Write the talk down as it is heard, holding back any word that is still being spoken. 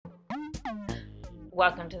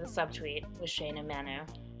Welcome to the Subtweet with Shane and Manu.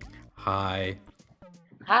 Hi.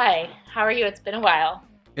 Hi, how are you? It's been a while.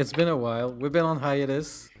 It's been a while. We've been on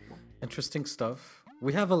hiatus. Interesting stuff.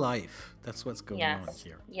 We have a life. That's what's going on Yes,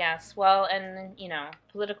 here. yes. Well, and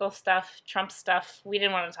political stuff, Trump stuff. We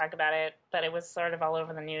didn't want to talk about it, but it was sort of all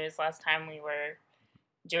over the news last time we were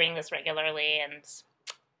doing this regularly, and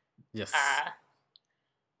Yes. uh,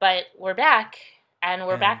 but we're back, and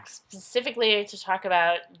we're And back specifically to talk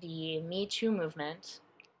about the Me Too movement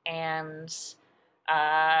and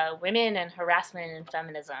women and harassment and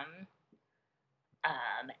feminism.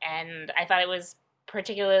 And I thought it was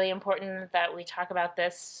particularly important that we talk about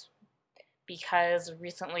this because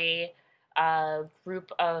recently a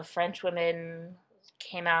group of French women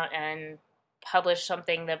came out and published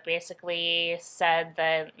something that basically said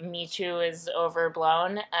that Me Too is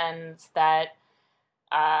overblown and that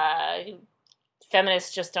uh,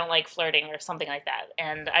 feminists just don't like flirting or something like that.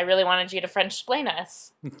 And I really wanted you to French explain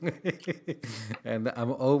us. and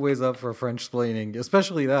I'm always up for French splaining,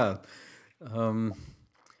 especially that. Um,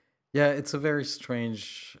 yeah, it's a very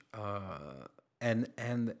strange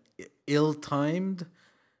and ill-timed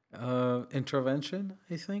intervention,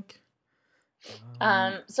 I think.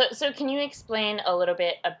 So can you explain a little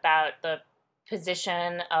bit about the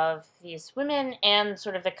position of these women and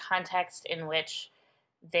sort of the context in which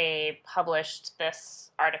they published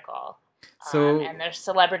this article, So and their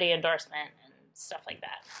celebrity endorsement and stuff like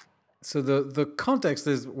that? so the context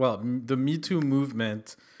is, well, the Me Too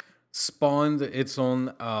movement spawned its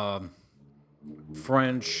own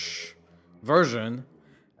French version,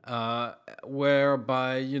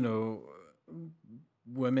 whereby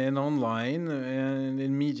women online and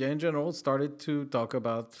in media in general started to talk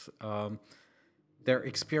about their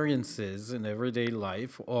experiences in everyday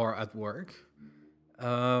life or at work.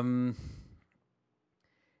 Um,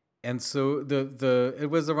 and so the it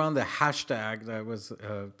was around the hashtag that was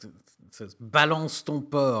it says balance ton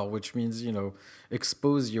porc, which means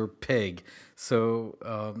expose your pig. So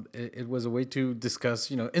it was a way to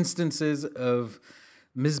discuss instances of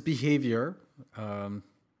misbehavior.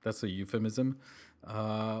 That's a euphemism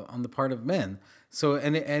on the part of men. So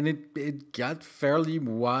it got fairly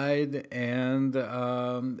wide, and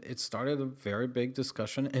it started a very big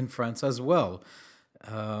discussion in France as well.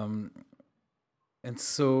 Um, and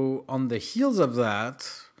so on the heels of that,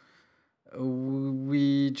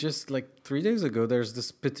 we just like 3 days ago, there's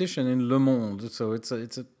this petition in Le Monde. So it's a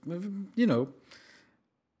you know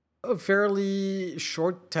a fairly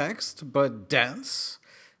short text but dense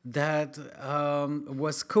that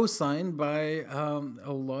was co-signed by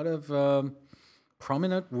a lot of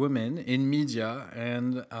prominent women in media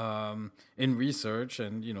and in research,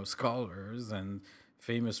 and scholars and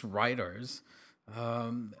famous writers.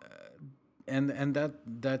 Um, and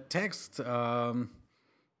that text,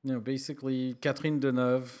 basically Catherine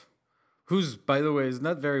Deneuve, who's, by the way, is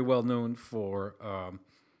not very well known for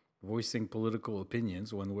voicing political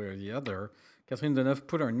opinions one way or the other. Catherine Deneuve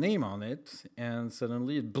put her name on it, and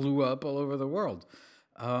suddenly it blew up all over the world.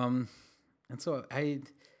 Um, and so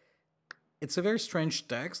it's a very strange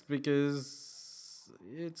text because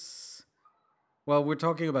we're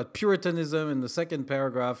talking about Puritanism in the second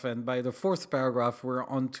paragraph, and by the fourth paragraph, we're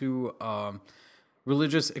onto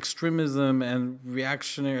religious extremism and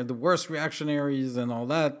reactionary, the worst reactionaries and all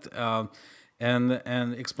that,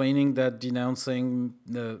 and explaining that denouncing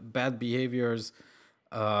the bad behaviors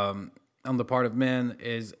on the part of men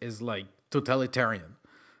is like totalitarian.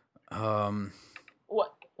 Um,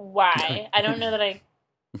 Why? I don't know that I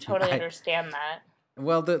totally I understand that.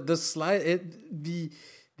 Well, the slide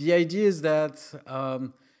the idea is that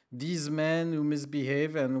these men who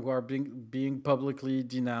misbehave and who are being publicly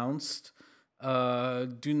denounced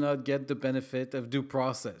do not get the benefit of due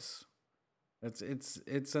process. It's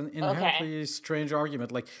an Okay. inherently strange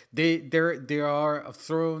argument. Like they are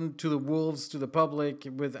thrown to the wolves, to the public,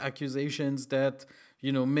 with accusations that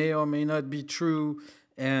may or may not be true,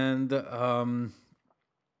 and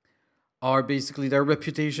are basically, their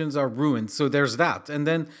reputations are ruined. So there's that, and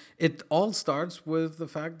then it all starts with the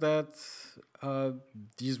fact that uh,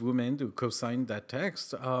 these women who co-signed that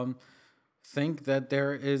text think that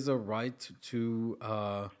there is a right to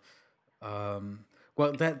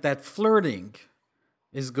that flirting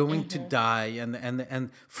is going to Hmm. die,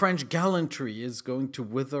 and French gallantry is going to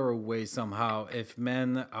wither away somehow if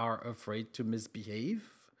men are afraid to misbehave,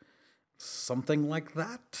 something like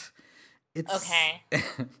that. It's Okay.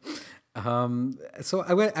 so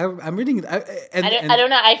I'm reading I and don't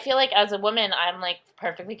know. I feel like as a woman, I'm like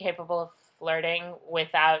perfectly capable of flirting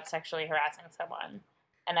without sexually harassing someone.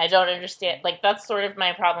 And I don't understand. Like, that's sort of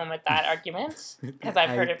my problem with that argument, because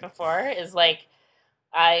I've heard I it before, is like,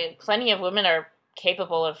 I plenty of women are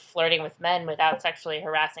capable of flirting with men without sexually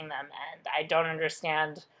harassing them, and I don't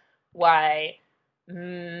understand why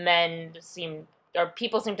men seem or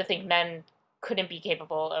people seem to think men couldn't be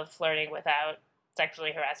capable of flirting without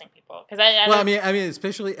sexually harassing people. Because I Well, don't.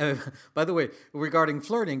 especially by the way, regarding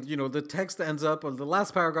flirting, the text ends up, or the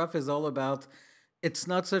last paragraph is all about. It's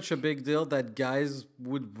not such a big deal that guys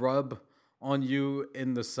would rub on you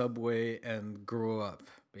in the subway and grow up,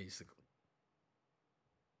 basically.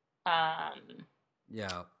 Um,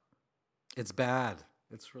 Yeah, it's bad.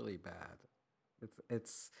 It's really bad.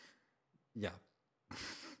 It's yeah.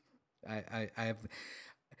 I have.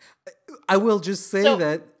 I will just say so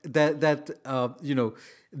that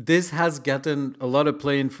this has gotten a lot of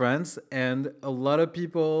play in France, and a lot of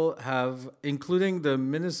people have, including the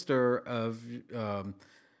minister of um,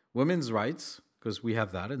 women's rights, because we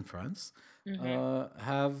have that in France, mhm.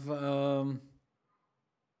 have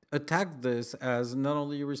attacked this as not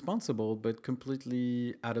only irresponsible but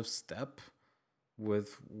completely out of step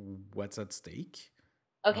with what's at stake.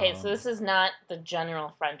 Okay, so Um, this is not the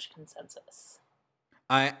general French consensus.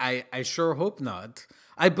 I sure hope not.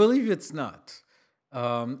 I believe it's not.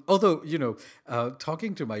 Although,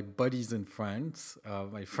 talking to my buddies in France,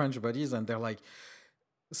 my French buddies, and they're like,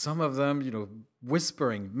 some of them,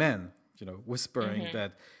 whispering, men, whispering Hmm.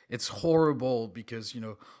 that it's horrible because,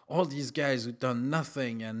 all these guys who've done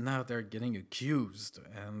nothing and now they're getting accused.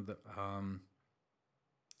 And,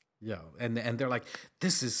 yeah, and they're like,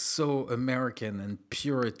 this is so American and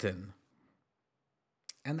Puritan.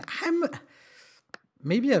 And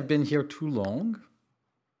maybe I've been here too long,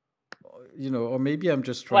 or maybe I'm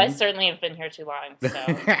just Well, I trying. certainly have been here too long,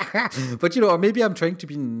 so But or maybe I'm trying to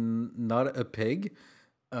be not a pig.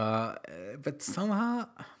 Uh, but somehow,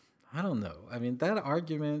 I don't know. I mean, that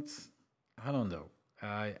argument, I don't know.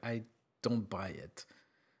 I don't buy it.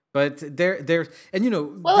 But there,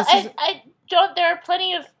 and well, this is I don't. There are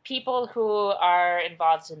plenty of people who are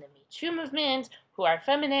involved in the Me Too movement, who are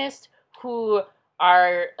feminist, who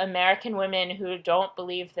are American women who don't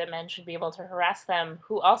believe that men should be able to harass them,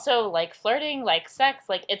 who also like flirting, like sex.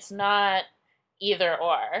 Like it's not either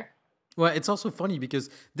or. well, it's also funny because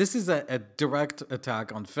this is a direct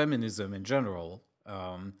attack on feminism in general,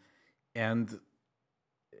 and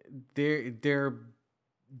they're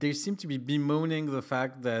they seem to be bemoaning the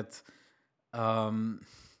fact that um,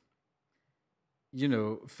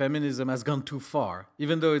 feminism has gone too far,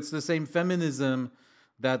 even though it's the same feminism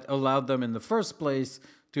that allowed them in the first place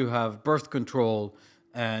to have birth control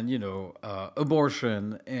and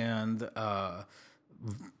abortion and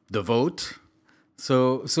the vote.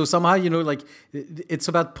 So somehow like it's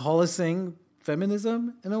about policing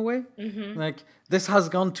feminism in a way. Hmm. Like this has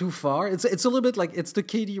gone too far. It's a little bit like it's the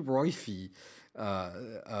Katie Royfey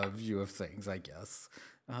view of things, I guess.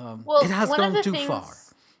 It Well, has one of gone the too far.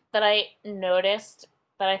 things that I noticed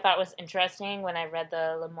that I thought was interesting when I read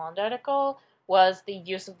the Le Monde article was the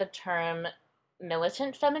use of the term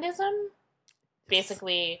militant feminism. Yes.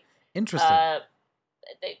 Basically, Interesting. uh,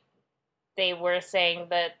 they, they were saying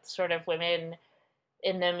that sort of women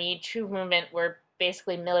in the Me Too movement were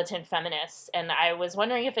basically militant feminists. And I was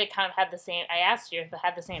wondering if it kind of had the same, I asked you if it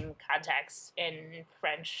had the same context in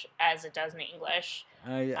French as it does in English,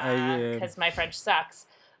 I because my French sucks.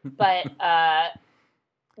 But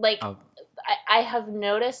like uh, I have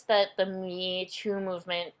noticed that the Me Too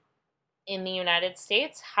movement in the United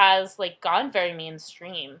States has like gone very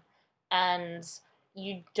mainstream, and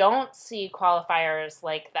you don't see qualifiers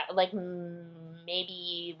like that. Like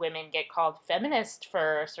maybe women get called feminist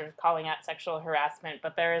for sort of calling out sexual harassment,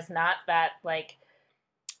 but there is not that like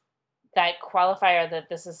that qualifier that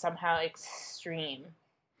this is somehow extreme.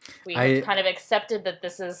 We have I kind of accepted that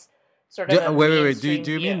this is sort of a wait. mainstream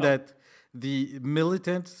Do you mean view. that the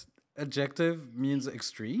militant adjective means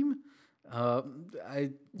extreme? Uh,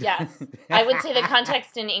 I Yes. I would say the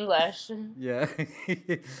context in English. yeah.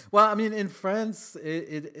 Well, in France,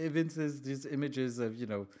 it evinces these images of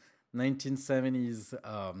 1970s.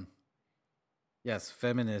 Yes,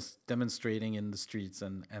 feminists demonstrating in the streets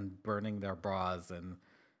and burning their bras and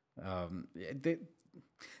they,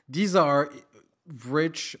 these are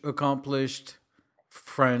rich, accomplished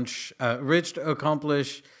rich,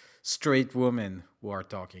 accomplished straight women who are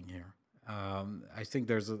talking here. I think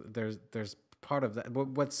there's part of that.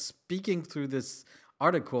 What's speaking through this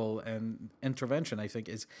article and intervention, I think,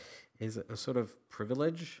 is a sort of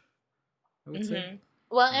privilege. I would say. Hmm.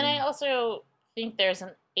 Well, I and I mean, also think there's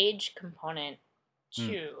an age component mm,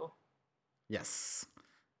 too, yes,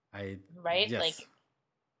 I right? yes, Like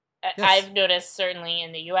yes. I've noticed certainly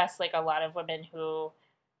in the US like a lot of women who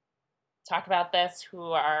talk about this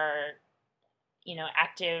who are,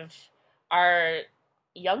 active are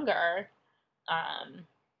younger. Um,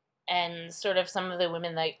 and sort of some of the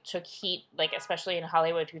women that took heat, like especially in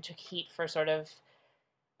Hollywood, who took heat for sort of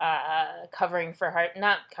covering for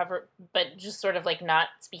not cover, but just sort of like not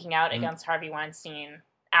speaking out Mm. against Harvey Weinstein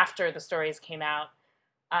after the stories came out.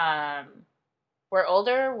 Um, were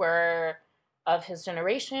older, were of his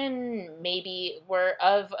generation, maybe were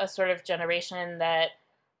of a sort of generation that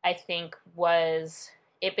I think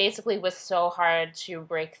it basically was so hard to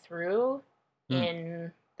break through Mm.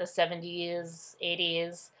 in the 70s,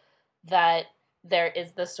 80s, that there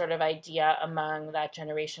is this sort of idea among that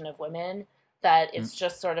generation of women that Mm. it's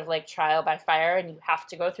just sort of like trial by fire and you have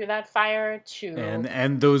to go through that fire to.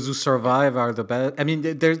 And those who survive are the best. I mean,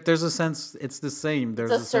 there's a sense it's the same. It's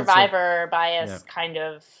There's a a sense of survivor yeah, bias kind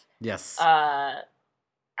of yes. uh,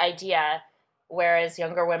 idea, whereas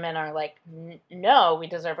younger women are like, no, we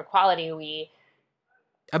deserve equality.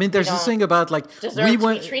 I mean, We there's this don't thing about like we deserve to be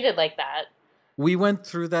went treated like that. we went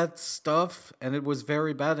through that stuff and it was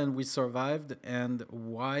very bad and we survived. And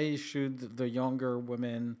why should the younger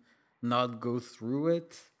women not go through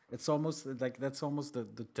it? It's almost like that's almost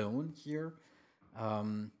the tone here.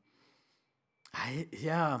 Um, I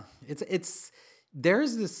yeah, it's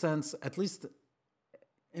there's this sense, at least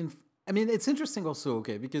in. I mean, it's interesting also,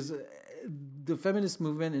 okay, because the feminist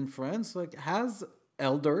movement in France like has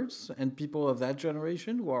elders and people of that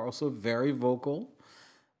generation who are also very vocal,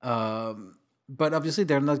 but obviously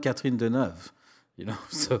they're not Catherine Deneuve, you know.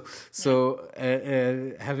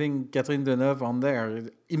 Yeah. Having Catherine Deneuve on there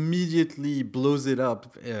immediately blows it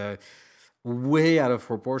up way out of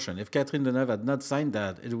proportion. If Catherine Deneuve had not signed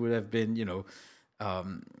that, it would have been, you know,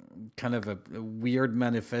 um, kind of a weird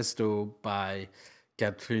manifesto by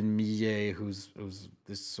Catherine Millet, who's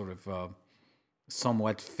this sort of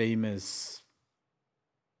somewhat famous,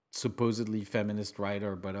 supposedly feminist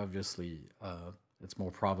writer, but obviously it's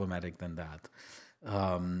more problematic than that.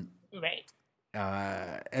 Um, Right.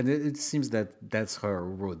 and it seems that that's her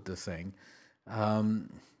who wrote the thing. Um,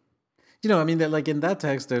 you know, I mean, that like in that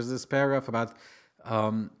text, there's this paragraph about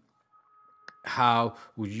um, how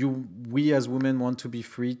we as women want to be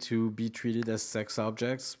free to be treated as sex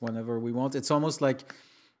objects whenever we want. It's almost like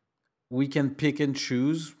we can pick and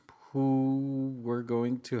choose who we're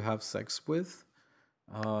going to have sex with.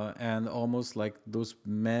 And almost like those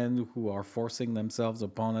men who are forcing themselves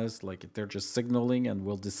upon us, like they're just signaling and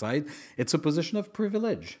we'll decide. It's a position of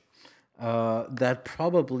privilege that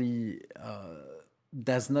probably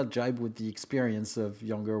does not jibe with the experience of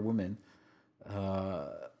younger women. Uh,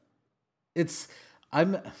 it's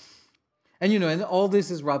I'm and you know, and all this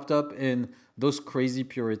is wrapped up in those crazy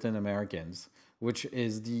Puritan Americans, which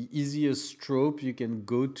is the easiest trope you can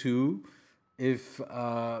go to if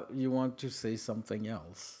you want to say something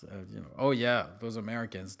else. You know, oh yeah, those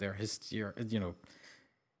Americans, they're hysteria. You know,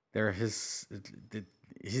 they're the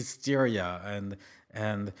hysteria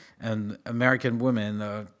and American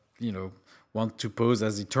women, you know, want to pose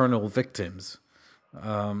as eternal victims.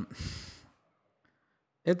 Um,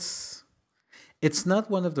 it's it's not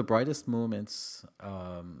one of the brightest moments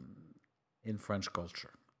in French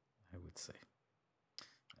culture, I would say.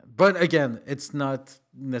 But again, it's not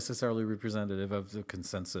necessarily representative of the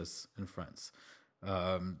consensus in France.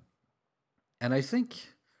 Um, and I think,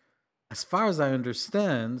 as far as I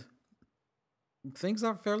understand, things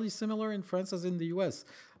are fairly similar in France as in the US.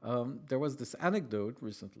 There was this anecdote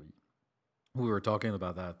recently. We were talking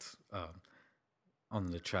about that on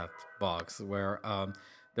the chat box where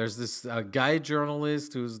there's this guy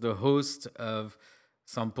journalist who's the host of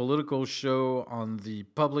some political show on the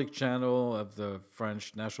public channel of the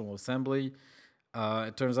French National Assembly.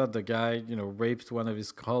 It turns out the guy, you know, raped one of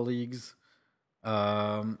his colleagues.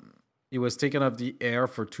 Um, he was taken off the air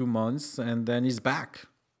for 2 months, and then he's back.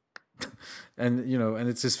 And you know, and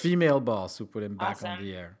it's his female boss who put him back on Awesome.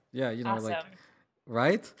 the air. Yeah, you know, like Awesome.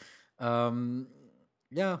 right? Um,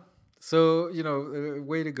 yeah. So you know,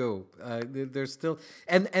 way to go. There's still,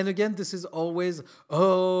 and again, this is always,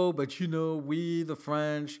 oh, but you know, we the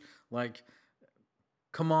French, like,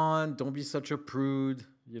 come on, don't be such a prude.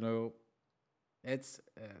 You know, it's.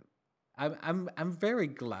 I'm very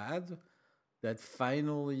glad that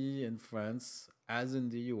finally in France, as in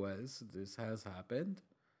the U.S., this has happened,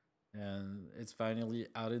 and it's finally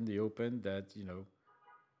out in the open that you know,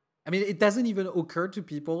 I mean, it doesn't even occur to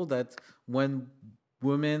people that when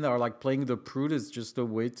women are like playing the prude, it's just a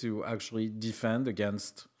way to actually defend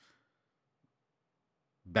against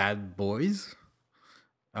bad boys.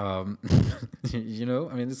 Um, you know,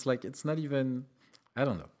 I mean, it's like it's not even. I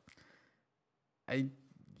don't know. I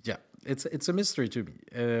yeah, it's a mystery to me.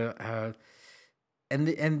 And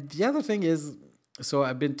the other thing is, so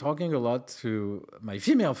I've been talking a lot to my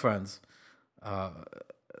female friends, uh,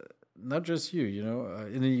 not just you,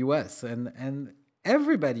 in the U.S. and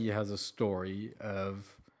everybody has a story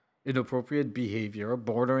of inappropriate behavior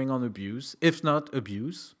bordering on abuse, if not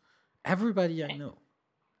abuse. Everybody I Right. know,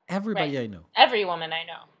 Right. everybody I know, Every woman I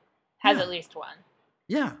know has yeah, at least one.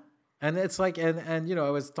 yeah, and it's like, and I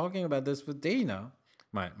was talking about this with Dana,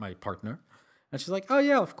 my partner, and she's like, oh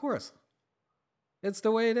yeah, of course, it's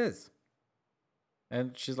the way it is,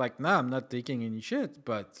 and she's like, nah, I'm not taking any shit,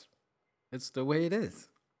 but it's the way it is.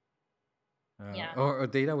 Yeah. Or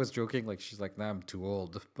Dana was joking, like she's like, "Nah, I'm too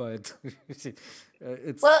old," but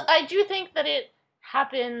it's Well, I do think that it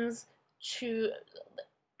happens to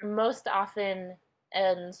most often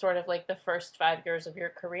in sort of like the first 5 years of your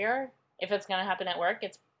career. If it's going to happen at work,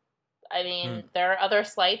 I mm, mean, there are other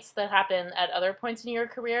slights that happen at other points in your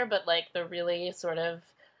career, but like the really sort of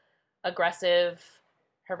aggressive,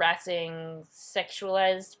 harassing,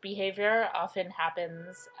 sexualized behavior often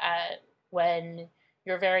happens at when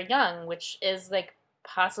you're very young, which is like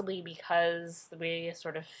possibly because we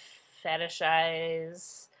sort of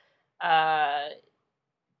fetishize uh,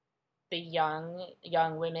 the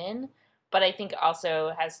young women, but I think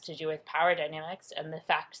also has to do with power dynamics and the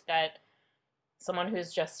fact that someone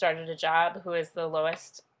who's just started a job who is the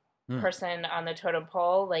lowest mm, person on the totem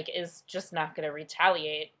pole like is just not going to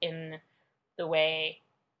retaliate in the way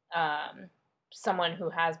um, someone who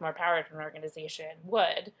has more power at an organization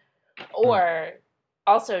would, mm. or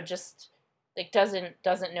also just like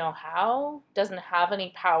doesn't know how, doesn't have any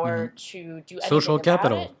Hmm. power to do Social anything about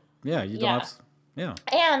capital. it. Yeah, you don't have. Yeah,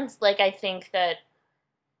 Yeah. and like I think that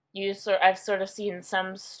I've sort of seen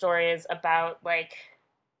some stories about like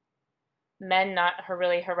men not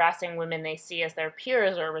really harassing women they see as their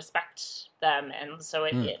peers or respect them, and so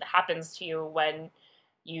Mm. it happens to you when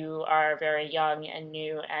you are very young and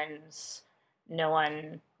new and no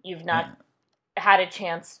one you've not Uh, had a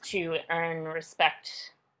chance to earn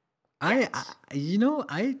respect yet. you know,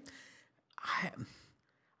 I, I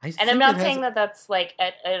And I'm think it not has. saying that that's like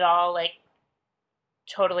at all like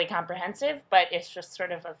totally comprehensive, but it's just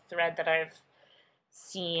sort of a thread that I've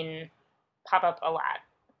seen pop up a lot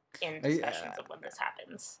in I, discussions of when this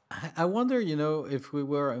happens. I wonder, if we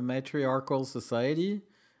were a matriarchal society,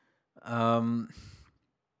 um,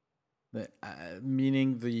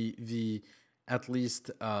 meaning the at least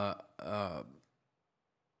the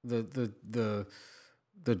the the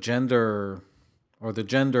the gender or the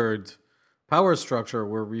gendered power structure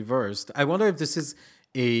were reversed. I wonder if this is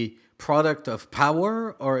a product of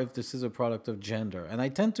power or if this is a product of gender. And I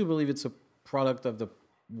tend to believe it's a product of the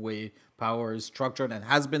way power is structured and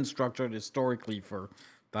has been structured historically for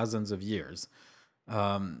thousands of years.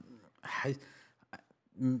 Um, I,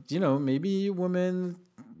 maybe women,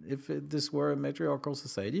 if this were a matriarchal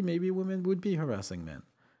society, maybe women would be harassing men,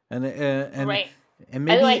 and Right. I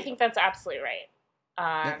maybe think that's absolutely right.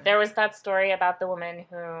 uh, There was that story about the woman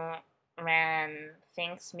who ran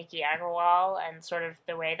Thinks Miki Agrawal and sort of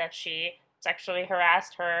the way that she sexually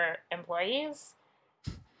harassed her employees.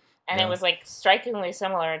 And it yeah, was like strikingly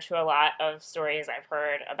similar to a lot of stories I've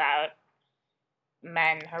heard about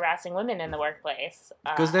men harassing women in the workplace.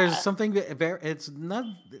 because there's something that very, it's not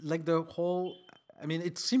like the whole. I mean,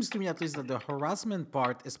 it seems to me at least that the harassment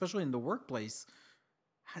part, especially in the workplace,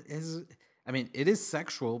 is. I mean, it is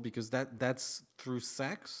sexual because that's through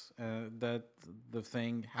sex that the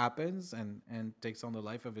thing happens and takes on the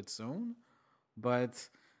life of its own. But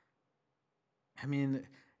I mean,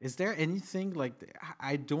 is there anything like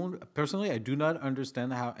I don't personally I do not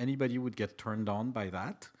understand how anybody would get turned on by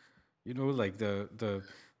that. Like the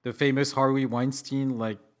famous Harvey Weinstein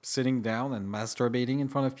like sitting down and masturbating in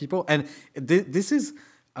front of people, and this is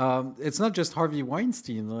it's not just Harvey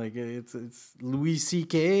Weinstein. Like it's Louis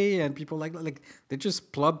C.K. and people like they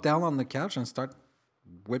just plop down on the couch and start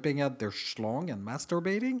whipping out their schlong and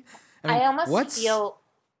masturbating. I mean, I almost what's feel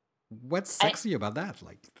what's I sexy about that?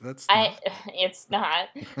 Like that's I not. it's not,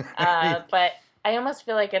 but I almost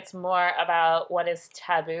feel like it's more about what is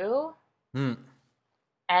taboo Hmm.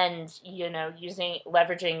 and using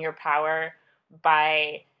leveraging your power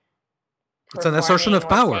by It's an assertion performing of or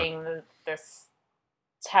power. saying this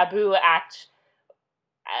taboo act,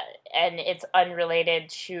 and it's unrelated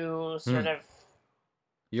to sort Hmm. of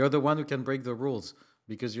You're the one who can break the rules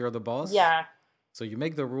because you're the boss. yeah, So you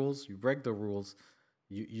make the rules, you break the rules.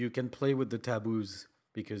 You can play with the taboos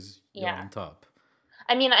because you're yeah. on top.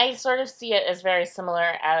 I mean, I sort of see it as very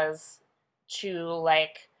similar as to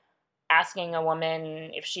like asking a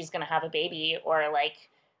woman if she's going to have a baby, or like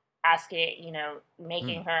asking, Hmm.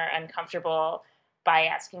 making her uncomfortable by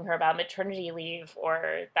asking her about maternity leave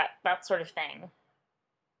or that sort of thing.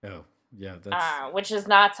 Oh, yeah, that's Which is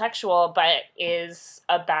not sexual, but is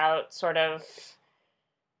about sort of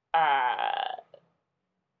uh,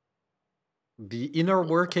 The inner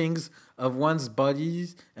workings of one's body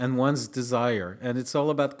and one's desire, and it's all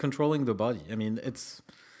about controlling the body. I mean, it's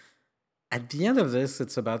at the end of this,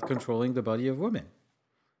 it's about controlling the body of women.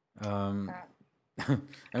 Um, uh,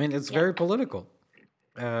 I mean, it's yeah, very political,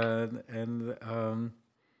 and and um,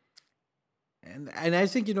 and I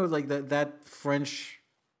think like that French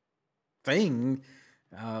thing,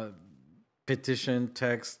 uh, petition,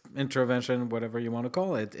 text, intervention, whatever you want to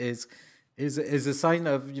call it, is a sign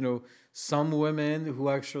of some women who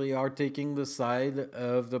actually are taking the side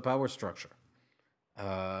of the power structure,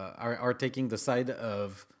 are taking the side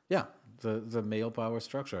of the male power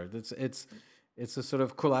structure. It's a sort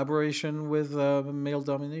of collaboration with male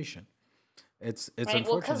domination. It's right.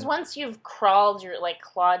 Well, because unfortunate. once you've crawled your like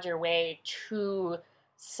clawed your way to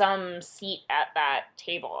some seat at that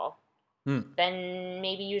table, Hmm. then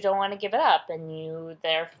maybe you don't want to give it up, and you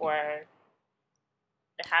therefore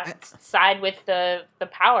have I- to side with the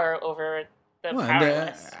power over the Well,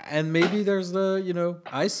 powerless. and maybe there's the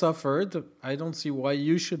I suffered. I don't see why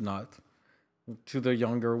you should not. To the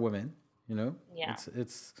younger women, Yeah.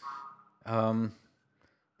 it's um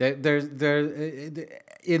there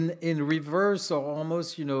in reverse, or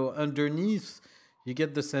almost underneath. You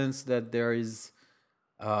get the sense that there is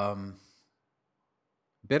um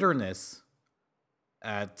bitterness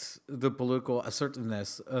at the political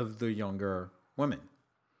assertiveness of the younger women,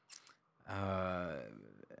 uh,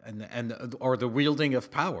 and or the wielding of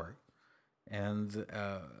power, and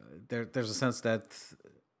there's a sense that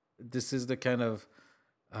this is the kind of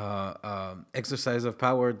exercise of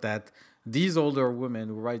power that these older women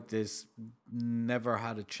who write this never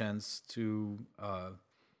had a chance to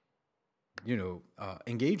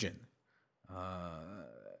engage in,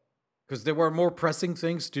 because there were more pressing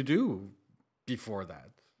things to do before that.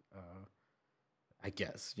 I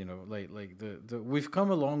guess like the we've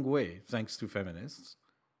come a long way thanks to feminists.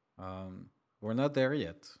 We're not there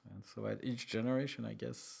yet, and so at each generation, I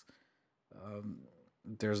guess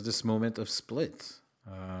there's this moment of split.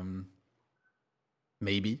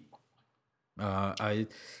 Maybe I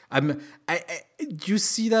do you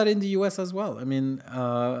see that in the U.S. as well? I mean,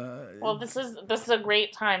 Well, this is a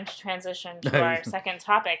great time to transition to our second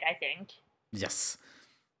topic, I think, yes.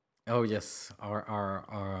 Oh yes,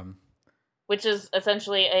 our which is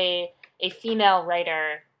essentially a female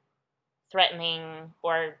writer threatening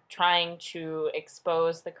or trying to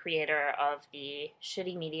expose the creator of the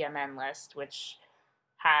Shitty Media Men list, which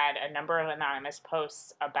had a number of anonymous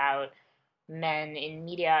posts about men in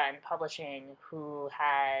media and publishing who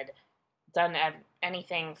had done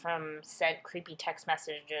anything from sent creepy text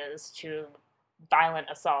messages to violent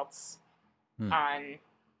assaults hmm. on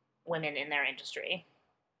women in their industry.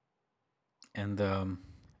 And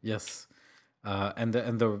yes, and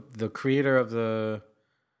the creator of the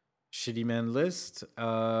Shitty Man list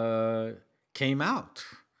came out,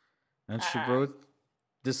 and she Uh, wrote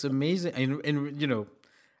this amazing, and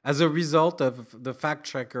as a result of the fact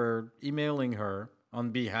checker emailing her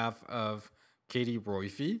on behalf of Katie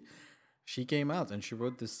Royfey, she came out and she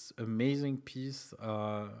wrote this amazing piece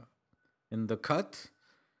in the cut,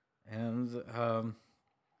 and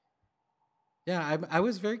yeah, I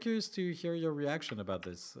was very curious to hear your reaction about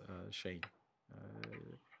this, Shane. Uh,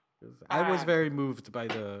 'Cause I was um, very moved by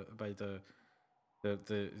the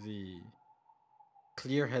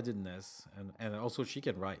clear headedness, and also she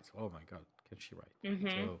can write. Oh my god, can she write? mm-hmm.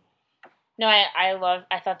 So No,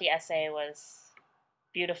 I thought the essay was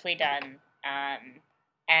beautifully done.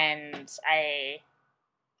 And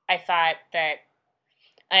I thought that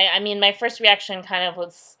I mean my first reaction kind of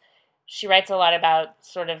was she writes a lot about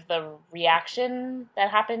sort of the reaction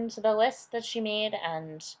that happened to the list that she made,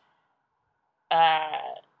 and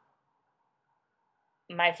uh,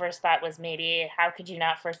 my first thought was maybe how could you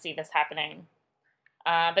not foresee this happening?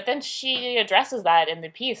 But then she addresses that in the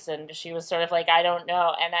piece, and she was sort of like, I don't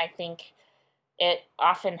know, and I think it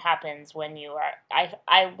often happens when you are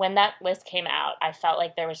I when that list came out, I felt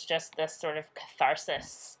like there was just this sort of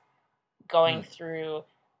catharsis going mm, through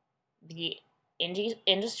the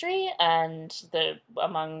industry and the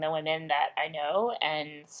among the women that I know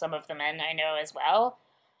and some of the men I know as well.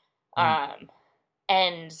 mm, Um,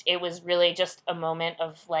 and it was really just a moment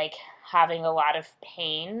of like having a lot of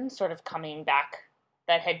pain sort of coming back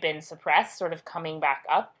that had been suppressed, sort of coming back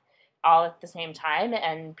up all at the same time.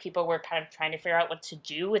 And people were kind of trying to figure out what to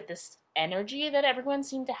do with this energy that everyone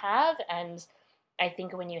seemed to have. And I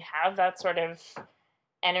think when you have that sort of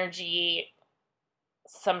energy,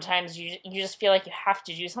 sometimes you just feel like you have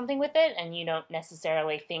to do something with it and you don't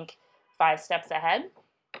necessarily think 5 steps ahead.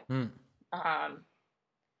 mm. Um,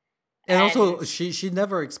 And and also she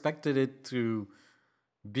never expected it to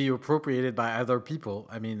be appropriated by other people.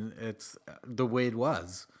 I mean, it's the way it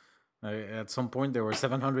was. At some point, there were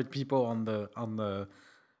 700 people on the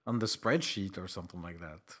spreadsheet or something like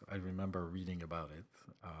that. I remember reading about it.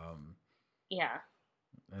 Yeah.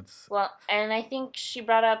 It's Well, and I think she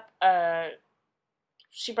brought it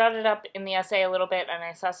up in the essay a little bit, and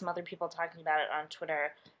I saw some other people talking about it on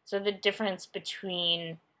Twitter. So the difference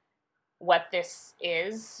between what this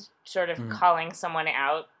is, sort of mm, calling someone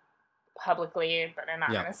out publicly but yeah,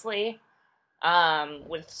 anonymously,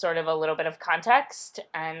 with sort of a little bit of context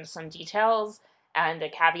and some details and a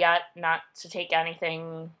caveat not to take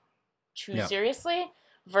anything too yeah, seriously,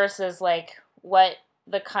 versus like what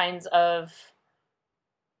the kinds of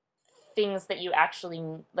things that you actually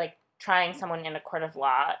like trying someone in a court of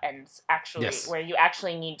law and actually yes. where you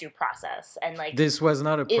actually need due process and like This was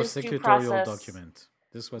not a is due prosecutorial process document.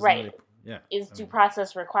 This was not right a yeah. is I due mean,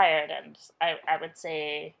 process required, and I would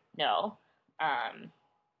say no. um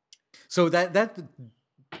so that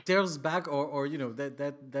tells back, or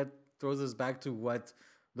that throws us back to what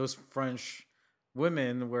those French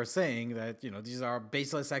women were saying, that these are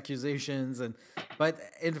baseless accusations, and but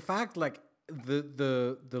in fact, like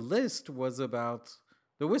the list was about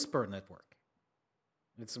the Whisper Network.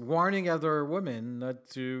 It's warning other women not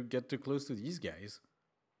to get too close to these guys.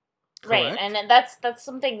 right, Correct? and that's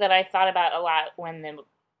something that I thought about a lot when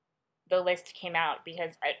the list came out,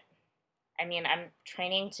 because I mean, I'm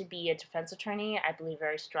training to be a defense attorney. I believe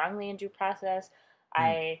very strongly in due process. Hmm.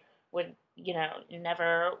 I would,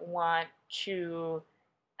 never want to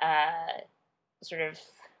uh, sort of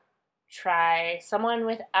try someone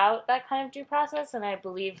without that kind of due process. And I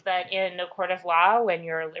believe that in a court of law, when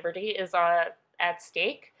your liberty is at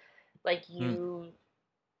stake, like Hmm. you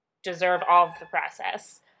deserve all of the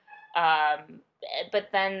process. Um, but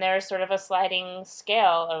then there's sort of a sliding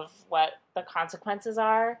scale of what the consequences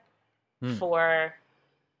are Hmm. for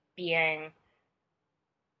being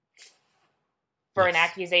for an Yes.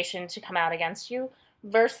 accusation to come out against you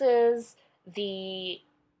versus the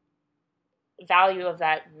value of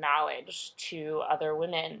that knowledge to other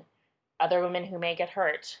women who may get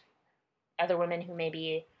hurt, other women who may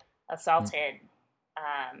be Hmm. assaulted.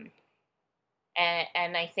 Um,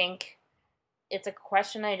 and I think it's a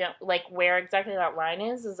question I don't like where exactly that line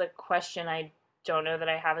is a question I don't know that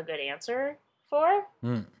I have a good answer for.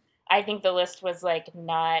 Hmm. I think the list was like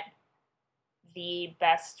not the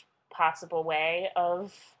best possible way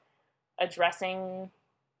of addressing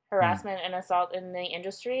Hmm. harassment and assault in the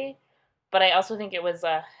industry, but I also think it was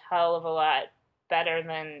a hell of a lot better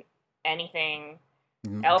than anything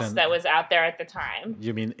else Then that was out there at the time.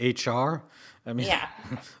 you mean HR? I mean, Yeah.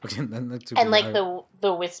 okay, then not to And be. like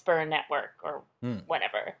the Whisper network or Hmm.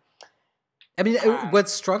 whatever. I mean, Um what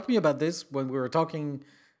struck me about this when we were talking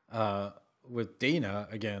uh, with Dana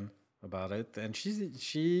again about it, and she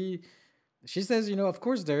says, of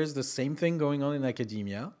course, there's the same thing going on in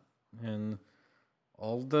academia, and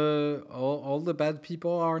all the bad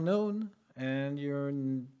people are known, and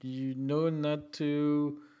you know not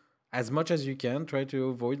to, as much as you can, try to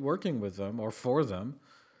avoid working with them or for them.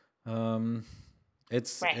 Um,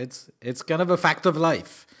 right. it's kind of a fact of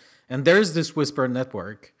life, and there's this Whisper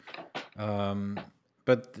network.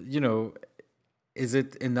 But is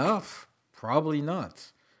it enough? Probably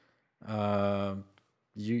not. Uh,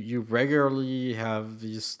 you regularly have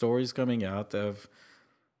these stories coming out of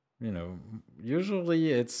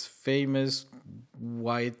usually it's famous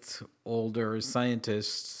white older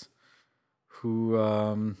scientists who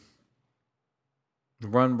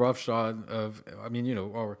run roughshod of, I mean,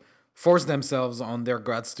 or force themselves on their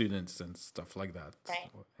grad students and stuff like that, Right.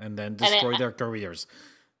 and then And destroy their careers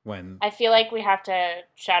when I feel like we have to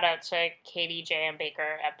shout out to Katie J. M.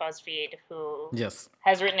 Baker at BuzzFeed, who yes,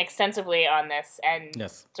 has written extensively on this and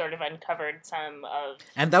yes. sort of uncovered some of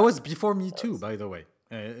And that was before Me Too, those. by the way.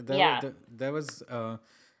 Yeah, That was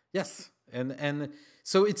yes, and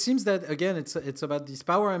so it seems that again, it's about these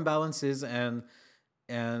power imbalances,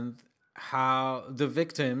 and how the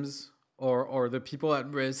victims or the people at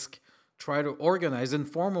risk try to organize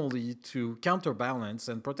informally to counterbalance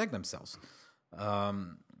and protect themselves.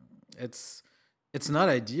 Um, it's it's not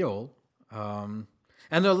ideal, and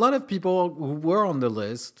a lot of people who were on the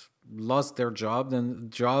list lost their jobs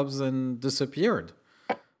and disappeared.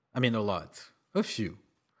 I mean, a lot, a few.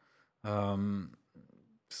 Um,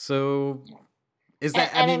 so is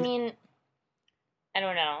that? I and I mean, mean, I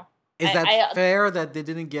don't know. is that fair that they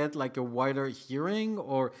didn't get like a wider hearing,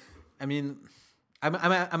 or? I mean,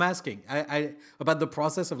 I'm asking I about the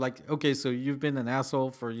process of, like, okay, so you've been an asshole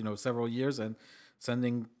for several years and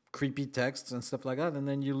sending creepy texts and stuff like that, and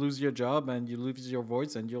then you lose your job and you lose your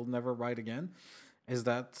voice and you'll never write again. Is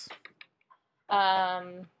that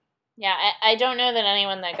Um, yeah, I don't know that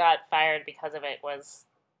anyone that got fired because of it was,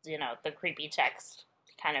 the creepy text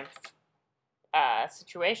kind of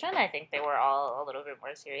situation. I think they were all a little bit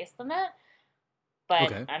more serious than that.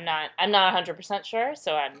 But Okay. I'm not 100% sure,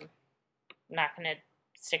 so I'm not going to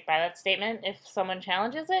stick by that statement if someone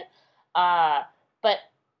challenges it. But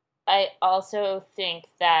I also think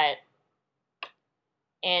that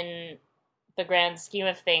in the grand scheme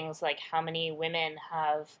of things, like how many women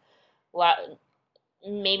have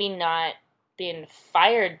maybe not been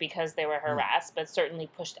fired because they were Mm, harassed, but certainly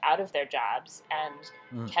pushed out of their jobs and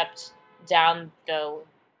mm, kept down the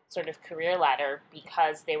sort of career ladder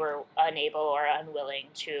because they were unable or unwilling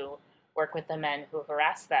to work with the men who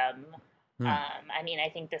harassed them. mm. I mean, I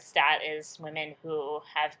think the stat is women who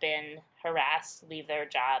have been harassed leave their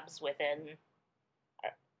jobs within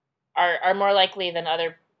are more likely than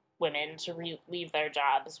other women to leave their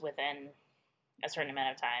jobs within a certain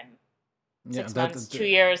amount of time. Yeah, 6 months, 2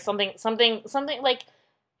 years, something like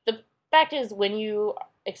the fact is when you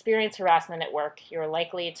experience harassment at work, you're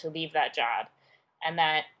likely to leave that job, and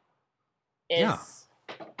that yeah. is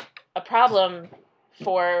a problem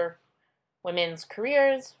for women's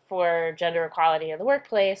careers, for gender equality in the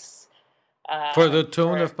workplace, For the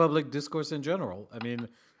tone for of public discourse in general. I mean,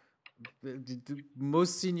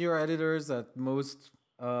 most senior editors at most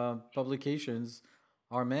publications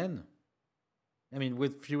are men. I mean,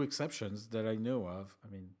 with few exceptions that I know of. I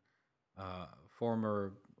mean,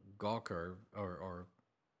 former Gawker or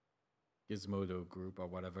Gizmodo Group or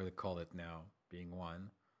whatever they call it now, being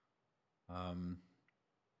one. Um,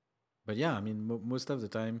 but yeah, I mean, most of the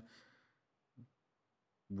time,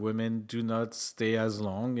 women do not stay as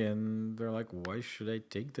long, and they're like, "Why should I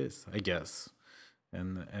take this?" I guess,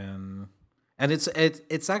 and and and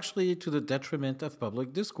it's actually to the detriment of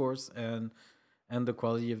public discourse and the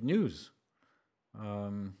quality of news.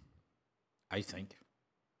 Um, I think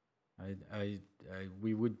I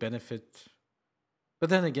we would benefit. But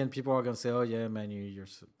then again, people are gonna say, "Oh yeah, Manu,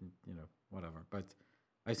 whatever." But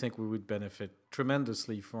I think we would benefit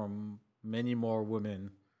tremendously from many more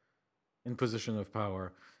women in position of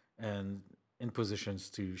power and in positions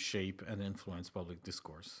to shape and influence public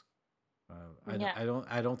discourse. yeah,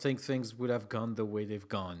 I don't think things would have gone the way they've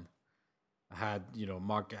gone had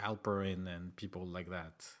Mark Alperin and people like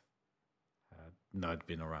that had not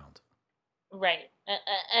been around. right.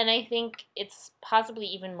 And I think it's possibly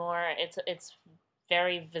even more. It's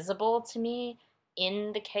very visible to me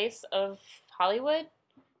in the case of Hollywood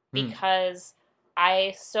Hmm. because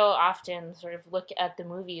I so often sort of look at the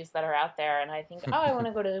movies that are out there and I think, oh, I want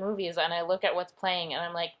to go to the movies, and I look at what's playing and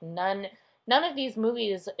I'm like, none of these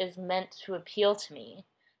movies is meant to appeal to me.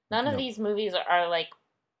 None of No. these movies are like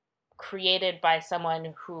created by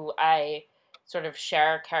someone who I sort of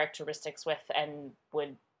share characteristics with and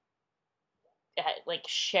would like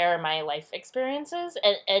share my life experiences,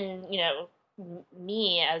 and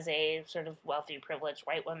me as a sort of wealthy privileged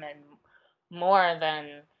white woman more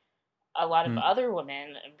than a lot of Hmm. other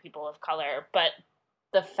women and people of color, but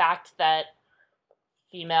the fact that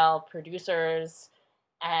female producers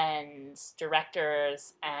and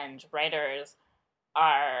directors and writers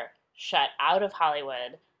are shut out of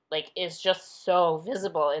Hollywood like is just so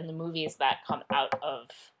visible in the movies that come out of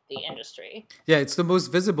the industry. Yeah, it's the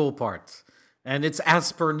most visible part, and it's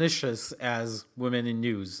as pernicious as women in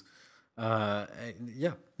news. Uh,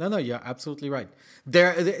 yeah, no, you're absolutely right.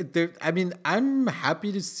 I mean, I'm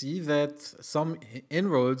happy to see that some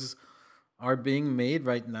inroads are being made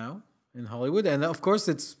right now in Hollywood, and of course,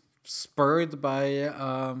 it's spurred by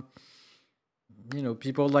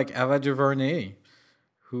people like Ava DuVernay,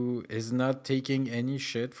 who is not taking any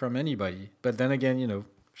shit from anybody. But then again,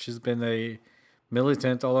 she's been a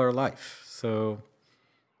militant all her life, so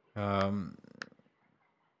um,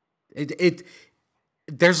 it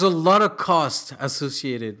there's a lot of cost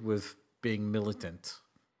associated with being militant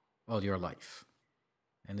all your life,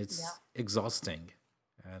 and Yeah, it's exhausting,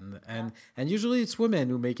 and yeah, and and usually it's women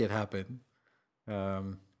who make it happen.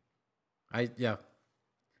 um I yeah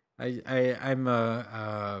I'm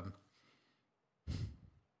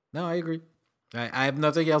no, I agree. I have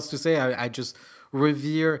nothing else to say. I just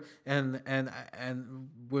revere and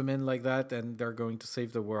women like that, and they're going to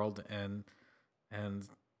save the world. And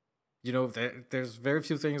there's very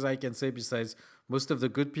few things I can say besides most of the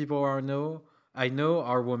good people I know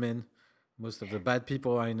are women. Most of the bad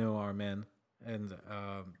people I know are men, and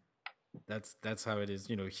that's how it is.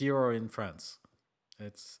 Here or in France,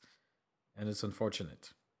 it's it's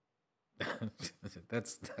unfortunate.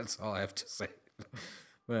 That's all I have to say.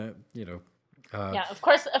 But yeah. Of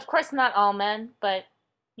course, not all men, but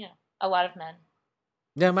a lot of men.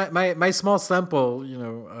 yeah, my small sample,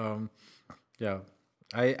 Yeah,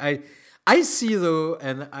 I I see though,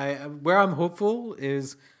 and I where I'm hopeful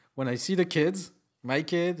is when I see the kids, my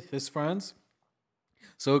kid, his friends.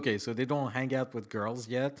 So okay, so they don't hang out with girls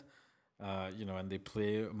yet, and they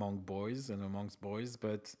play among boys and amongst boys,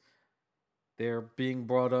 but they're being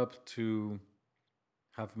brought up to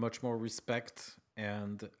have much more respect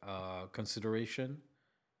and consideration,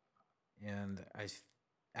 and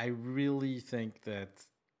I really think that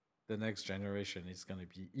the next generation is going to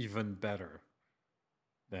be even better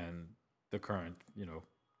than the current,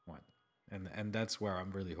 one. And that's where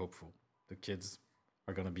I'm really hopeful. The kids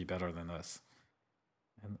are going to be better than us.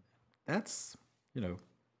 And that's, you know,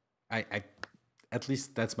 I at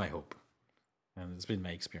least that's my hope. And it's been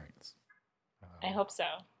my experience. I Um, hope so.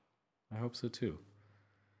 I hope so too.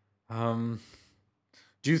 Um,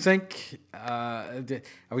 do you think, I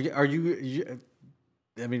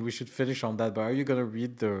mean, we should finish on that, but are you going to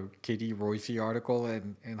read the Katie Royce article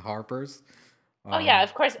in Harper's? Oh yeah, Um,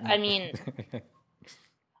 of course. I mean,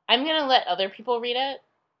 I'm gonna let other people read it,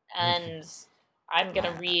 and I'm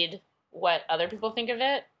gonna I, read what other people think of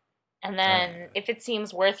it, and I, then if it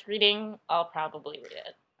seems worth reading, I'll probably read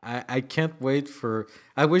it. I can't wait for.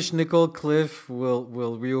 I wish Nicole Cliff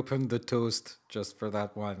will reopen the toast just for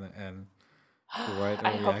that one and to write a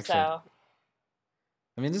I hope reaction. so.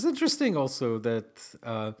 I mean, it's interesting also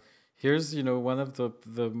that here's one of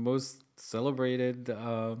the most celebrated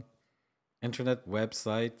internet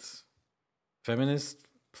websites, feminist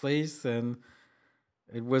place, and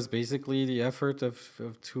it was basically the effort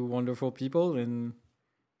of two wonderful people, and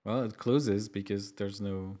well, it closes because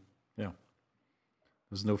yeah,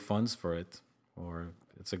 there's no funds for it, or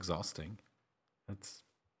it's exhausting. That's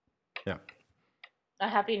yeah. A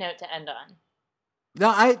happy note to end on. No,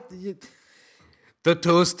 the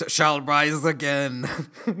toast shall rise again.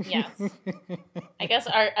 Yes. I guess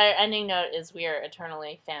our ending note is we are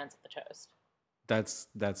eternally fans of the toast.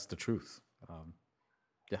 That's the truth.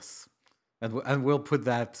 Yes, and we'll put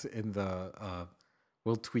that in the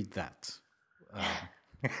we'll tweet that.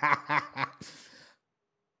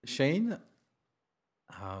 Shane,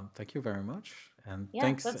 thank you very much, and Yeah,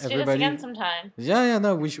 thanks let's do this again everybody. sometime. Yeah,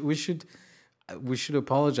 no, we should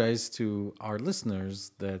apologize to our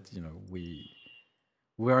listeners that we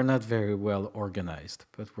are not very well organized,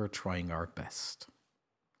 but we're trying our best.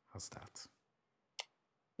 How's that?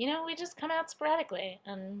 We just come out sporadically,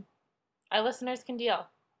 and our listeners can deal.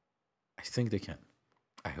 I think they can.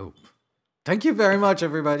 I hope. Thank you very much,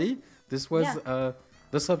 everybody. This was Yeah.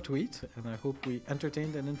 the subtweet, and I hope we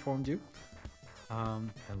entertained and informed you.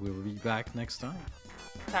 And we will be back next time.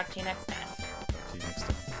 Talk to you next time. See you next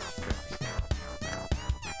time.